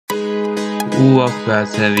Welcome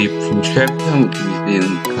guys, heavy subscribe to me in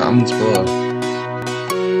the comments below.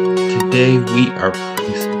 Today we are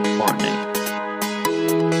playing some Fortnite.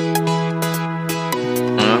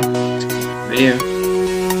 Video.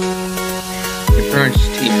 It's pretty much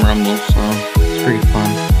Team Rumble, so it's pretty fun.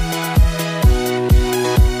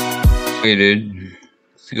 Okay, dude,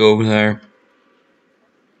 let's go over there.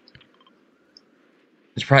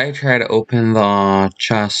 Let's probably try to open the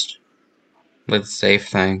chest with the safe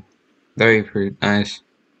thing. That'd be pretty nice.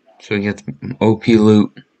 So we get the OP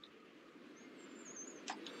loot.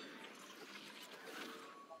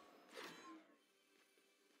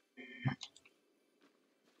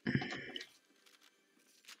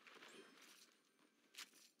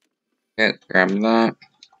 Yeah, grab that.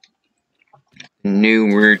 New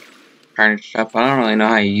weird kind of stuff. I don't really know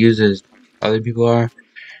how to use this. Other people are.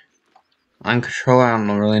 On controller, I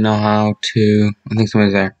don't really know how to. I think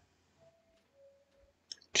somebody's there.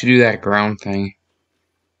 To do that ground thing.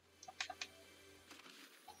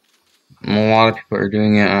 A lot of people are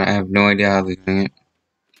doing it. I have no idea how they're doing it.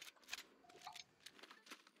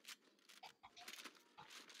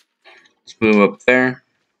 Let's move up there.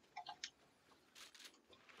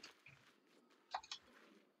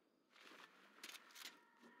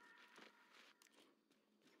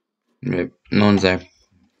 No one's there.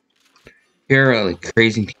 Here are like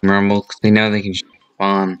crazy Team Rumble because they know they can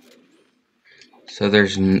spawn. So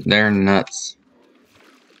they're nuts.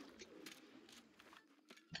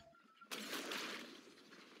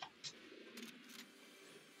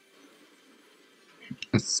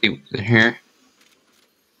 Let's see what's in here.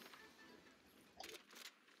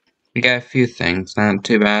 We got a few things, not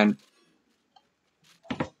too bad.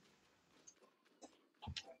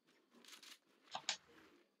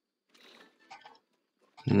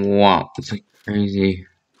 Wow, it's like crazy.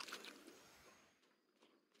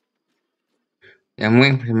 Yeah, I'm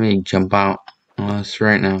waiting for me to jump out on this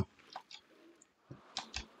right now.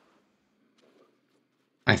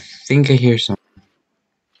 I think I hear something.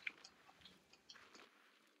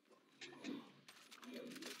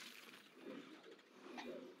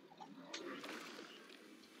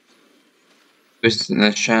 Just in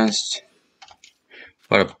the chest.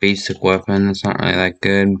 But a basic weapon, it's not really that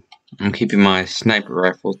good. I'm keeping my sniper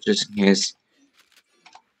rifle just in case.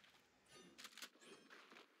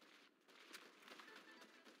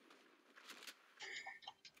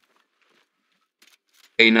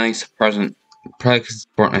 A nice present. Probably because it's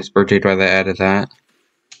Fortnite's birthday, why they added that.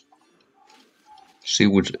 See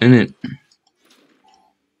what's in it.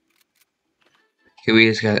 Okay, we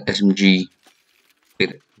just got SMG.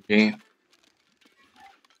 Get SMG.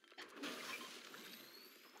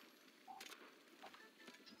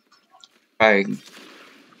 Kind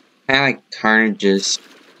of like Carnage's.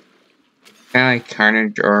 Kind of like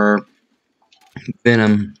Carnage or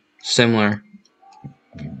Venom. Similar.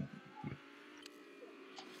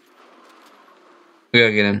 We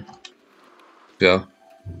gotta get in. Let's go.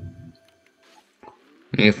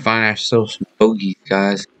 We need to find ourselves some bogeys,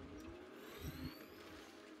 guys.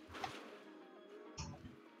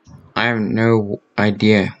 I have no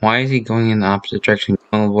idea. Why is he going in the opposite direction?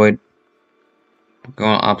 Going to the void.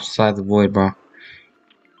 Going opposite side of the void, bro.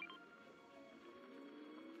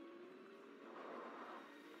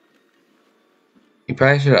 You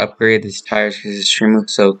probably should upgrade these tires because it's extremely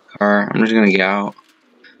slow car. I'm just gonna get out.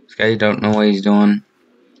 This guy don't know what he's doing.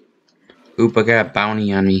 Oop, I got a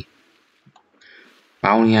bounty on me.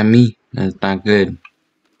 Bounty on me? That's not good.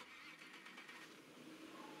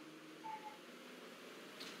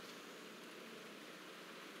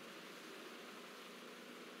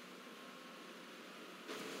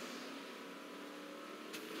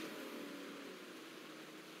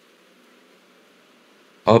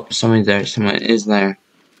 Oh, somebody's there. Someone is there.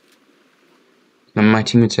 None of my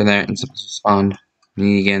teammates are there and someone's spawned. We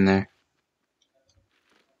need to get in there.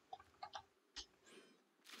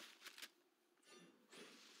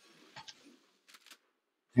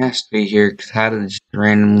 It has to be here, because how did it just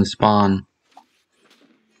randomly spawn?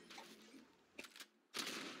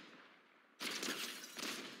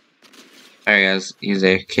 There he is. He's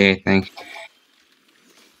AFK, I think.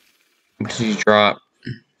 What did he drop?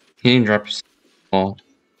 He didn't drop his ball.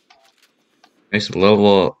 Nice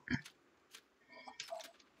level up.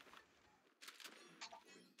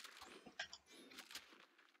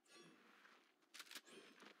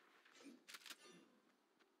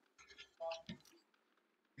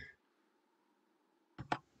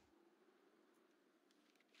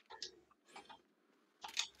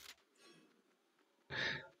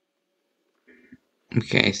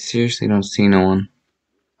 Okay, I seriously don't see no one.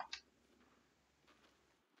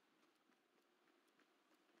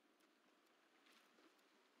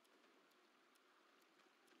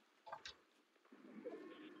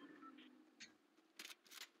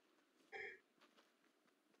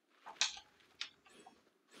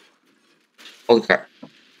 Holy crap.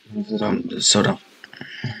 So dumb. So dumb.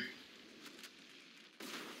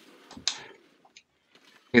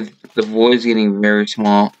 The void's getting very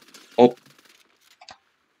small. Oh,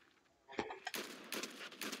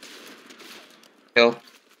 kill.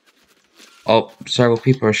 Oh, several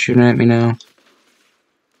people are shooting at me now.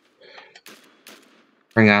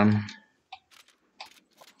 Bring on.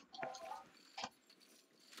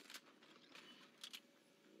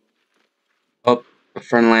 Oh, a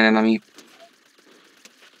friend landed on me.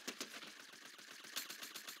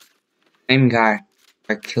 Same guy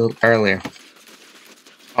I killed earlier.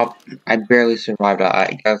 Oh, I barely survived that.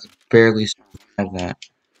 I guys barely survived that.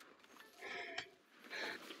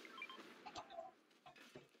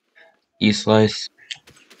 E-slice.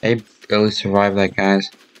 I barely survived that, guys.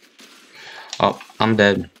 Oh, I'm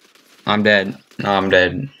dead. I'm dead. No, I'm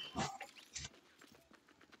dead.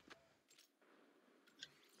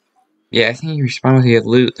 Yeah, I think you respawn with your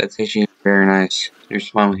loot. That's actually very nice. You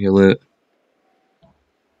respawn with your loot.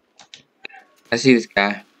 I see this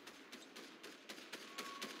guy.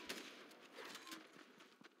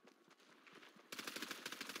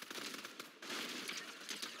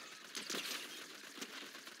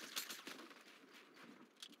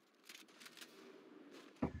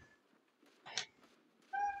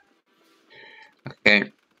 Okay.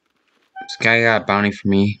 This guy got a bounty for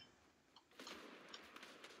me.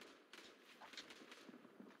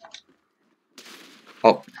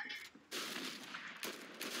 Oh.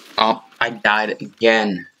 Oh, I died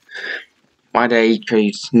again. Why did I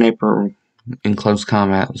trade sniper in close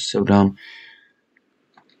combat? It was so dumb.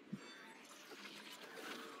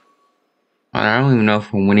 I don't even know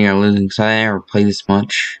if we're winning or losing because I never played this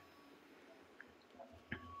much.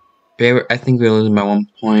 I think we're losing by 1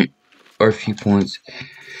 point or a few points.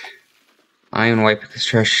 I am white because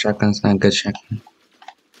trash shotgun's not a good shotgun.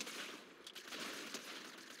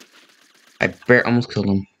 I almost killed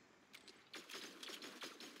him.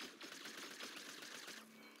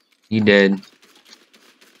 He did.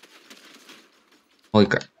 Holy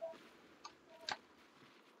crap.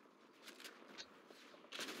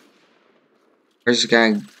 Where's this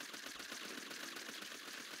guy?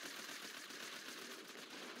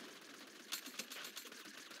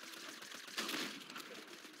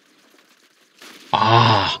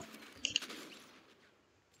 Ah.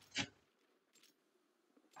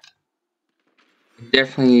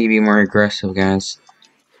 Definitely need to be more aggressive, guys.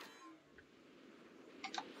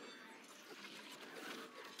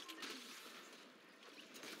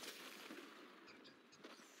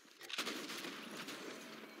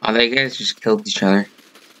 Oh, they guys just killed each other.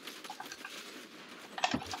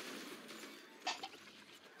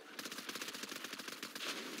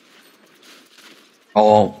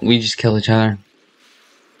 Oh, we just killed each other.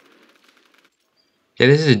 Yeah,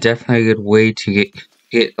 this is definitely a good way to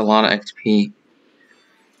get a lot of XP.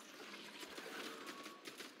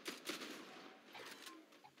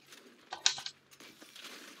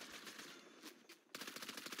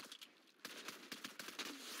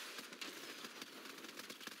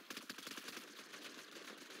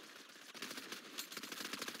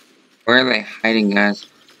 Where are they hiding, guys?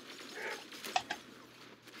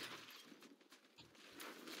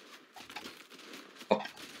 Oh,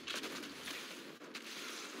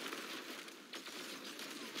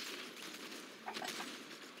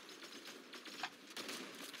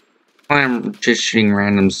 I'm just shooting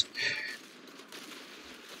randoms.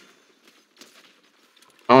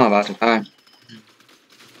 Oh, I'm about to die.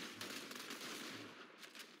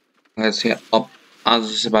 Let's see. Oh, I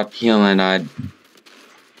was just about to heal and I died.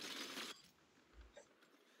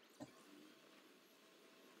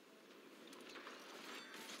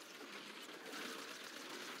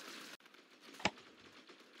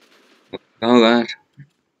 Oh god.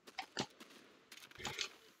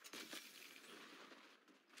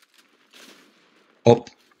 Oh.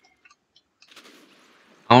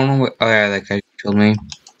 I don't know what. Oh yeah, that guy killed me.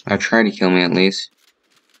 Or tried to kill me at least.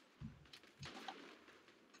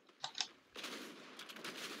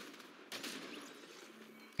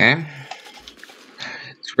 Okay.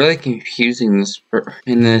 It's really confusing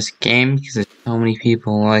in this game because there's so many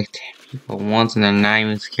people like people once and they're not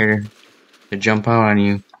even scared to jump out on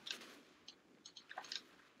you.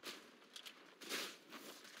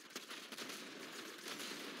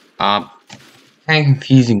 Kind of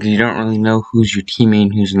confusing because you don't really know who's your teammate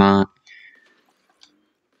and who's not.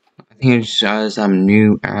 I think it's just I'm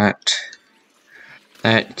new at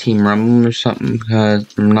Team Rumble or something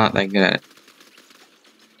because I'm not that good at it.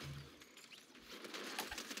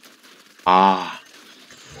 Ah.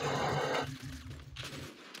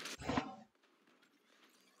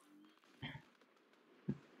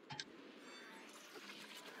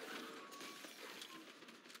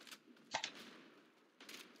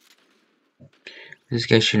 This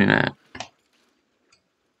guy shooting at?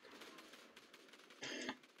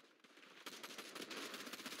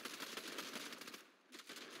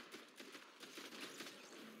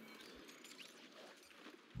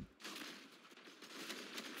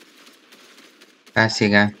 I see a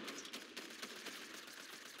guy.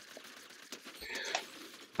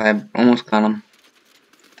 I almost got him.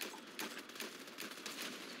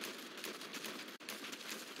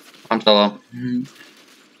 I'm solo.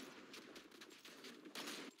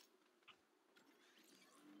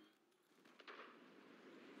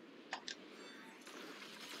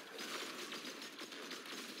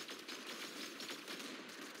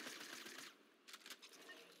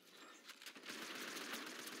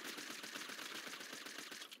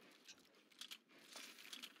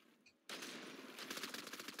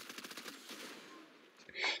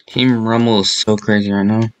 Team Rumble is so crazy right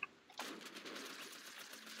now.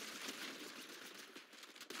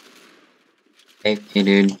 Okay,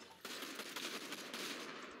 dude.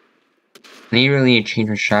 I need really to change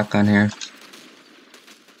my shotgun here.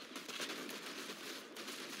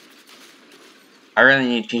 I really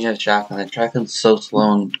need to change that shotgun. That shotgun's so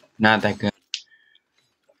slow and not that good.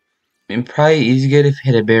 It probably is good if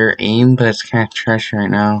you hit a better aim, but it's kind of trash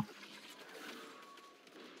right now.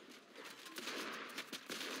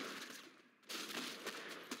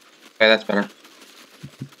 Okay, that's better.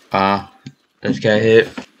 This guy hit.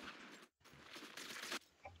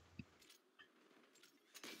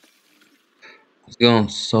 He's going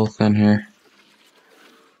so thin here.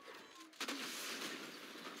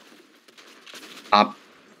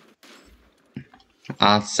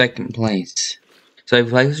 Second place. So if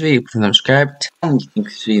you like this video, please subscribe. Tell me what you think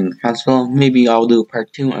of this video in the comments below. Maybe I'll do a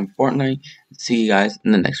part 2 on Fortnite. See you guys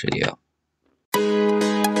in the next video.